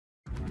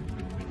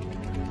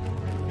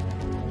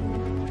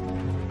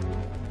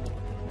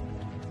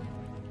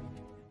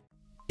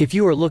If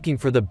you are looking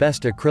for the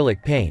best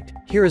acrylic paint,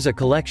 here is a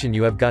collection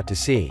you have got to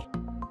see.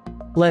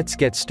 Let's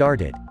get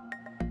started.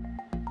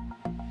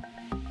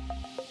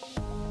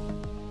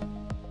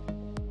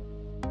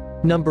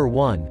 Number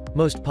 1,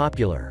 most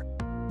popular.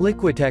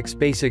 Liquitex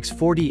Basics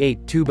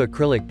 48 Tube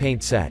Acrylic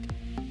Paint Set.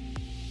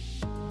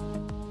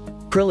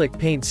 Acrylic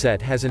paint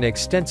set has an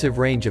extensive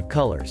range of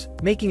colors,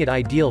 making it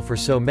ideal for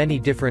so many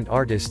different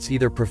artists,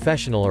 either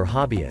professional or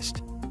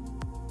hobbyist.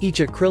 Each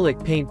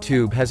acrylic paint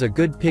tube has a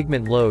good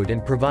pigment load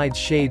and provides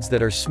shades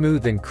that are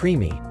smooth and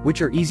creamy,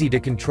 which are easy to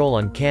control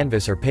on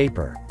canvas or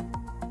paper.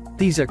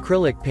 These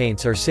acrylic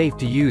paints are safe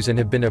to use and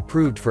have been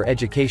approved for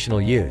educational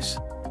use.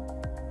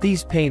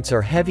 These paints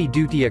are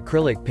heavy-duty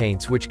acrylic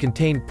paints which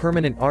contain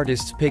permanent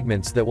artist's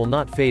pigments that will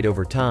not fade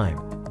over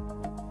time.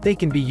 They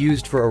can be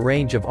used for a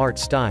range of art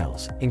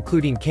styles,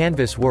 including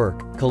canvas work,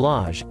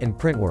 collage, and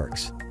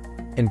printworks.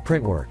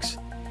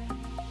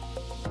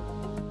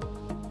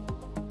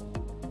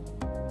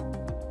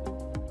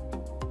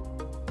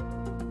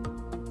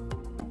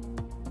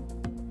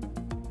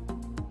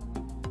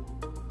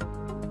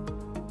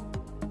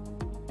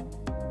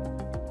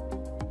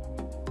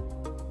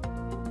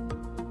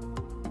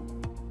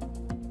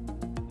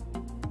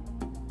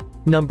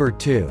 Number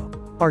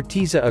 2.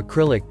 ARTEZA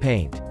Acrylic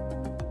Paint.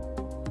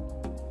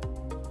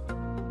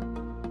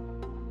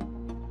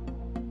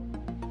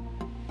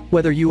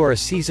 Whether you are a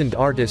seasoned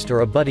artist or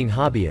a budding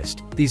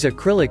hobbyist, these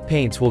acrylic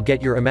paints will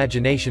get your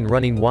imagination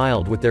running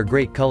wild with their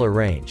great color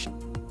range.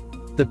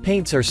 The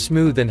paints are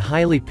smooth and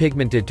highly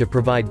pigmented to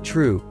provide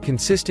true,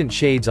 consistent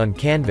shades on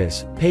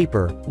canvas,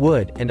 paper,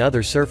 wood, and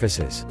other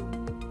surfaces.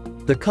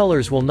 The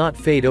colors will not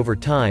fade over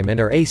time and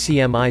are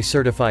ACMI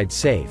certified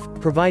safe,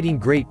 providing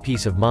great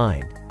peace of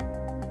mind.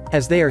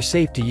 As they are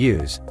safe to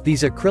use,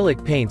 these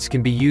acrylic paints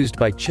can be used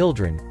by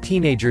children,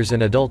 teenagers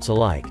and adults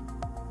alike.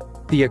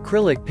 The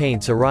acrylic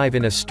paints arrive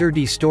in a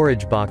sturdy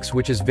storage box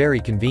which is very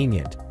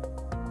convenient.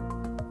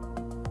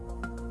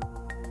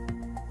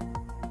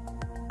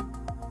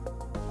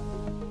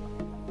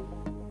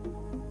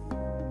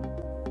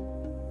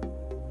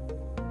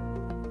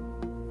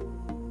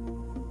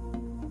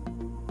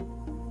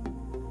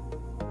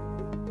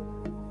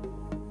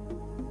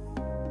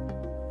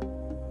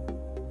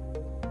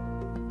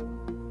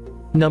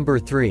 Number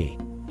 3.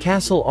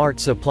 Castle Art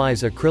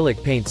Supplies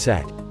Acrylic Paint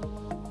Set.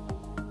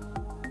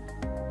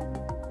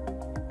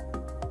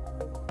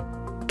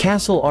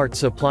 Castle Art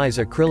Supplies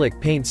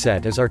Acrylic Paint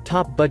Set is our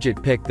top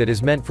budget pick that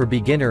is meant for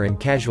beginner and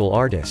casual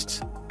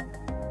artists.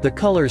 The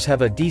colors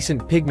have a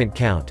decent pigment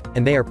count,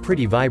 and they are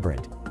pretty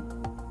vibrant.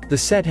 The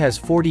set has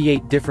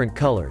 48 different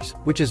colors,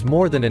 which is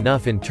more than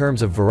enough in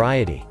terms of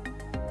variety.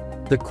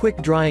 The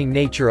quick drying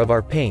nature of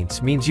our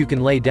paints means you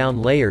can lay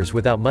down layers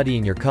without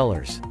muddying your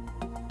colors.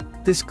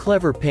 This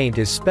clever paint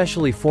is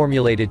specially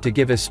formulated to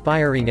give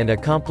aspiring and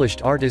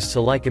accomplished artists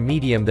alike a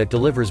medium that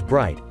delivers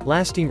bright,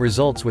 lasting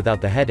results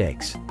without the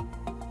headaches.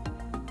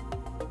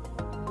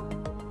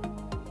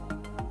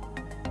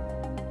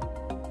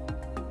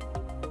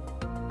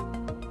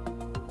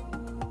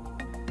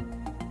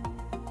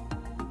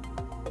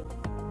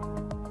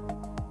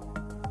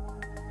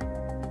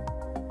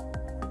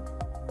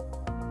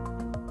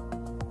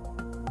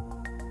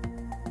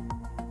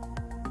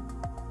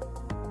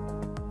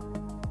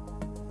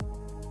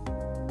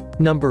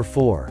 Number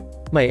 4.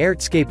 My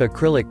Artscape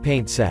Acrylic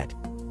Paint Set.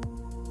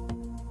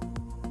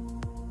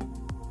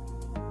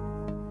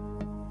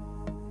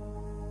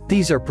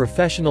 These are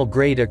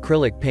professional-grade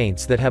acrylic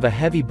paints that have a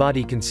heavy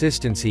body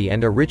consistency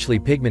and are richly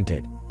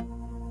pigmented.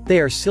 They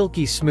are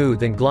silky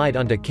smooth and glide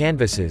onto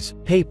canvases,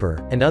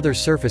 paper, and other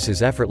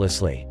surfaces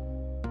effortlessly.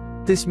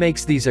 This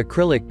makes these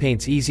acrylic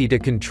paints easy to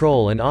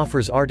control and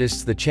offers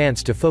artists the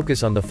chance to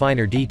focus on the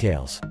finer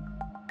details.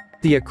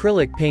 The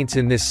acrylic paints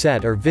in this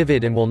set are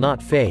vivid and will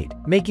not fade,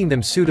 making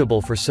them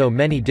suitable for so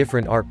many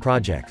different art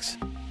projects.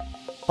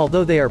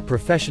 Although they are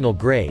professional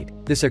grade,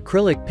 this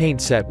acrylic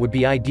paint set would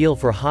be ideal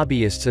for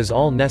hobbyists as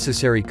all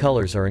necessary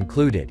colors are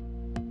included.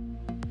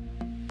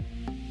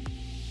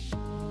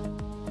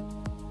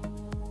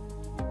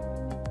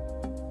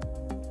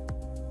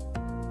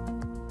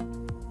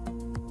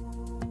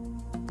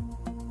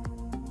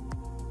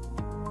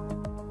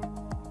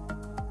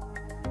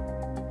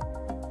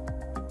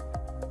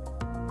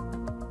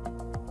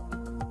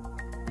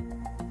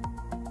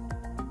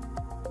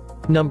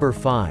 Number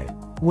 5.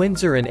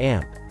 Windsor &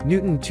 Amp,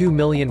 Newton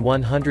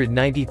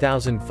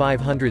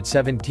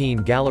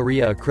 2,190,517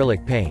 Galleria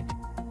Acrylic Paint.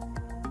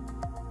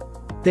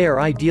 They are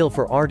ideal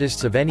for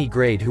artists of any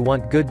grade who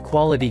want good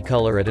quality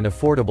color at an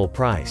affordable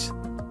price.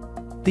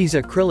 These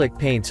acrylic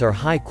paints are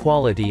high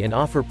quality and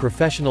offer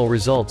professional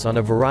results on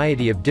a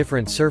variety of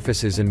different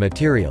surfaces and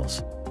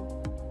materials.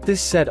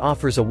 This set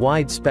offers a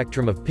wide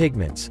spectrum of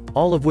pigments,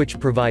 all of which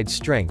provide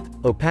strength,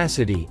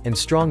 opacity, and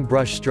strong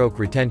brush stroke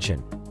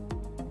retention.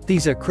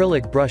 These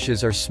acrylic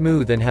brushes are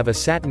smooth and have a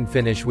satin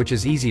finish which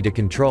is easy to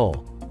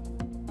control.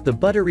 The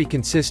buttery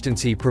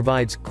consistency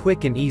provides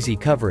quick and easy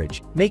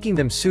coverage, making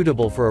them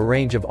suitable for a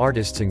range of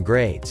artists and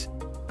grades.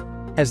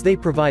 As they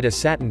provide a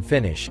satin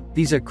finish,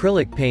 these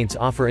acrylic paints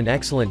offer an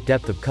excellent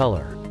depth of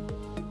color.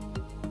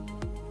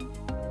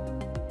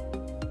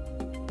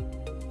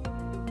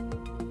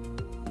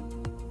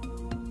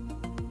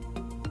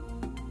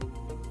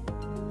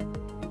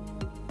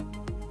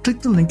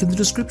 click the link in the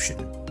description.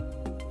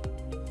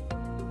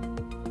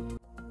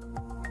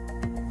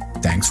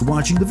 Thanks for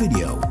watching the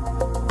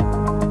video.